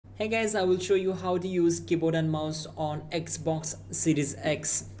Hey guys, I will show you how to use keyboard and mouse on Xbox Series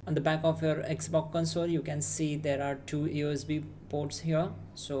X. On the back of your Xbox console, you can see there are two USB ports here.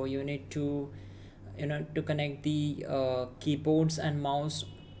 So you need to connect the keyboards and mouse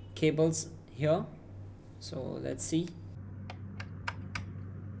cables here. So let's see.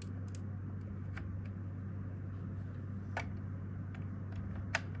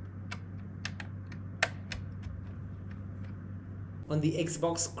 On the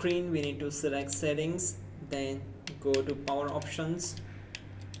Xbox screen, we need to select settings, then go to power options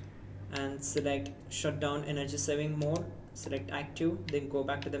and select shutdown energy saving mode, select active, then go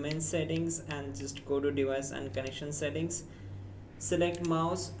back to the main settings and just go to device and connection settings, select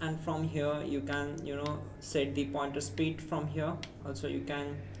mouse, and from here you can set the pointer speed from here. Also you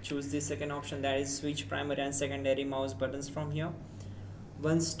can choose the second option, that is switch primary and secondary mouse buttons from here.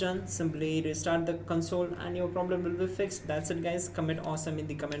 Once done, simply restart the console and your problem will be fixed. That's it guys. Comment awesome in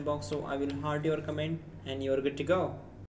the comment box, so I will heart your comment and you're good to go.